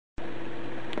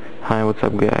Hi, what's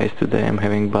up guys? Today I'm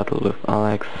having battle with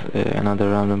Alex,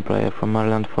 another random player from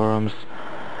Maryland forums.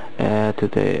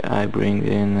 Today I bring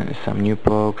in some new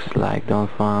pokes like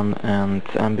Donphan and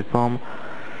Ambipom.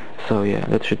 So yeah,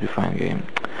 that should be fine game.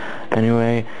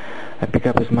 Anyway, I pick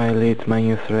up as my lead my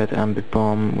new threat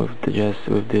Ambipom with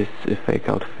this fake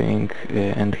out thing,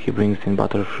 and he brings in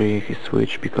Butterfree. He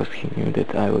switched because he knew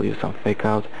that I will use some fake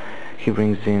out. He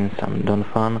brings in some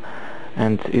Donphan,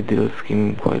 and it deals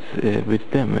him quite a bit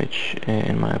damage,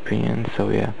 in my opinion. So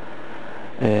yeah,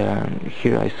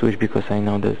 here I switch because I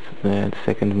know that the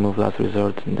second move last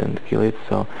resort didn't kill it,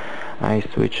 so I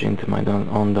switch into my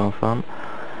own Donphan,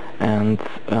 and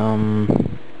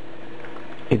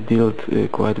it dealt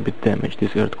quite a bit damage,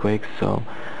 this earthquake. So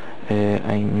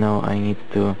I know I need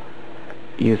to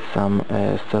use some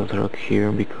stealth rock here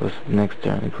because next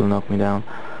turn it will knock me down.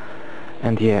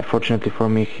 And yeah, fortunately for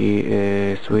me,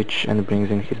 he switch and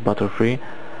brings in his Butterfree,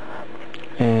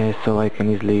 so I can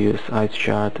easily use Ice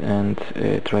Shard and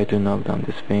try to knock down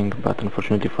this thing. But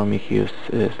unfortunately for me, he used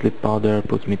Sleep Powder,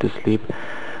 puts me to sleep,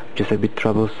 which is a bit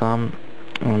troublesome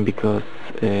because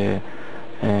Bug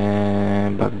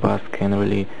Buzz can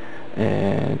really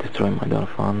destroy my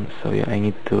Donphan. So yeah, I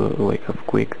need to wake up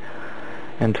quick.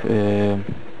 And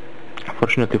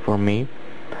fortunately for me,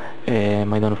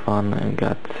 my Donphan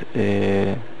got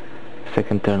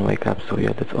second turn wake up, so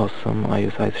yeah, that's awesome. I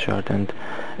use Ice Shard and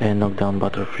knock down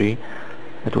Butterfree.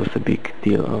 That was a big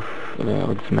deal of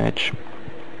this match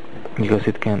because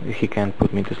he can't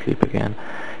put me to sleep again.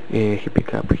 He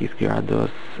pick up his Gyarados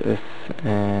as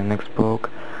next poke.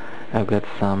 I've got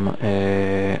some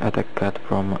attack cut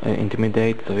from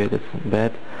Intimidate, so yeah, that's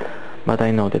bad. But I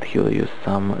know that he'll use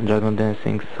some Dragon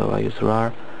Dancing, so I use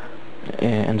Roar.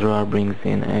 And Roar brings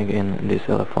in again this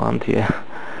elephant, yeah.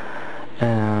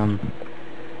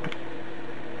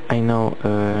 I know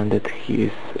that he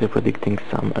is predicting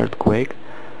some earthquake,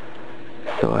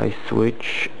 so I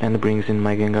switch and brings in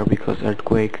my Gengar because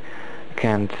earthquake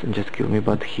can't just kill me,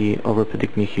 but he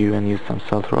overpredict me here and use some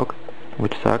Salt Rock,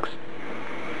 which sucks.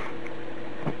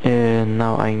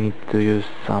 Now I need to use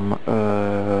some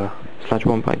Sludge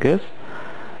Bomb, I guess,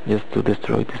 just to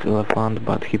destroy this elephant,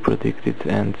 but he predicted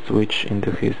and switched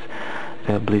into his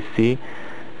Blissey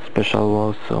special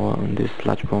wall, so this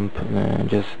Sludge Bomb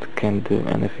just can't do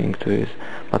anything to it.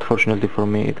 But fortunately for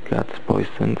me it got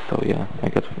poisoned, so yeah, I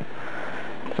got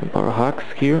some power hacks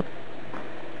here.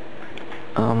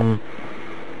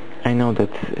 I know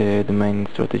that the main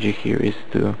strategy here is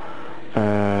to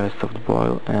soft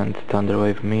boil and thunder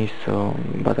wave me, so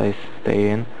but I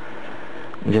stay in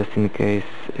just in case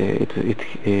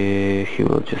he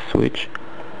will just switch.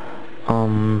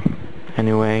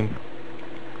 Anyway,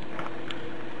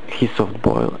 he soft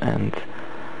boil and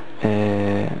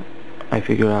I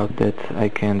figure out that I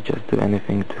can't just do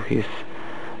anything to his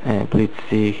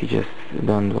Blitzy. He just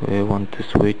don't want to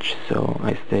switch, so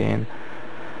I stay in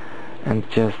and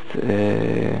just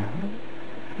to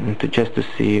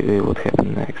see what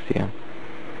happens next. Yeah.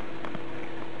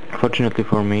 Fortunately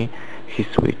for me, he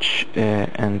switch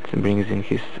and brings in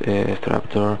his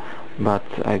Staraptor, but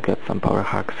I got some power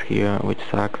hacks here, which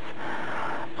sucks.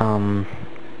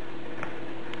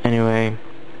 Anyway,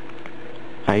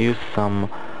 I use some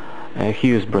he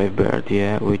used Brave Bird,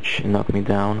 yeah, which knocked me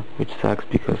down, which sucks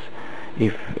because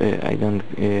if I don't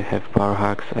have power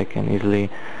hacks, I can easily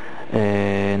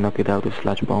knock it out with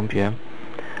Sludge Bomb, yeah.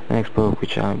 The next poke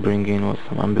which I bring in was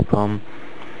some Ambipom.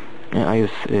 I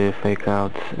use fake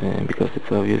out because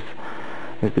it's obvious.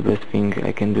 It's the best thing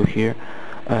I can do here.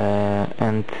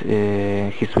 And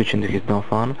he switched into his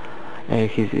Donphan.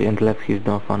 And left his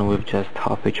Donphan with just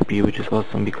half HP, which is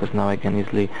awesome because now I can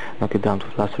easily knock it down to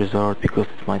last resort because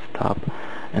it's my stop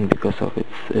and because of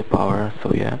its power.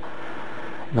 So yeah,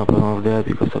 no problem with that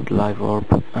because of the live orb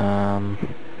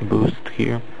boost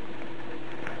here.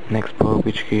 Next poke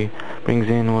which he brings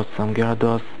in was some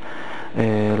Gyarados,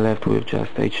 left with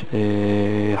just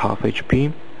half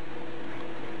HP.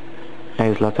 I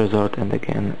use last resort and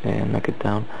again knock it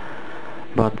down,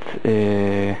 but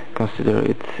consider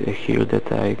it here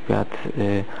that I got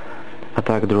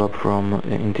attack drop from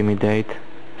Intimidate,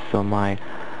 so my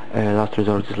last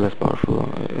resort is less powerful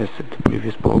as the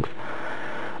previous pokes.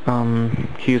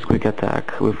 He used quick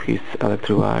attack with his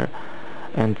Electrowire,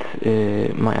 and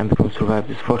my Ambipom survived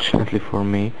this fortunately for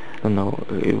me. I don't know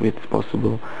if it's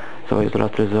possible, so I used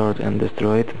last resort and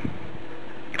destroy it.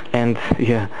 And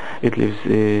yeah, it leaves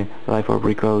Life Orb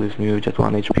Recall leaves me with just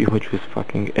 1 HP, which was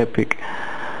fucking epic.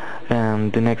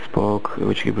 And the next poke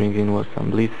which he brings in was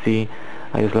some Blissey.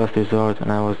 I used last resort and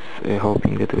I was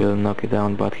hoping that we'll knock it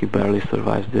down, but he barely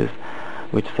survives this,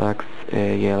 which sucks.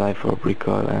 Yeah, Life Orb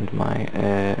Recall and my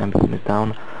Ambipom is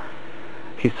down.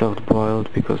 he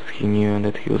soft-boiled because he knew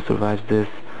that he will survive this,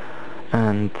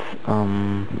 and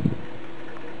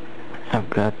I've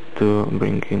got to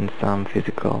bring in some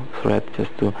physical threat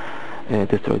just to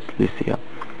destroy Lycia.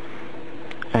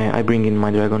 I bring in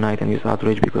my Dragonite and use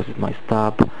Outrage because it's my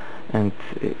stab and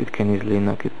it can easily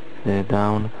knock it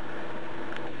down.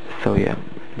 So yeah,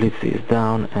 Blitzy is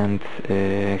down, and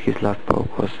his last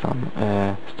poke was some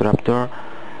Staraptor.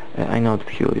 I know that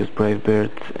he'll use Brave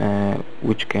Bird,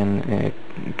 which can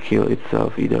kill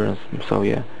itself either, so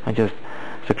yeah, I just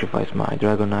sacrifice my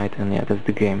Dragonite, and yeah, that's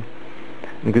the game.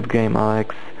 Good game,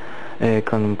 Alex.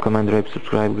 Comment, rate,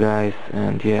 subscribe, guys,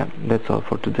 and yeah, that's all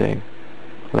for today.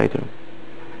 Later.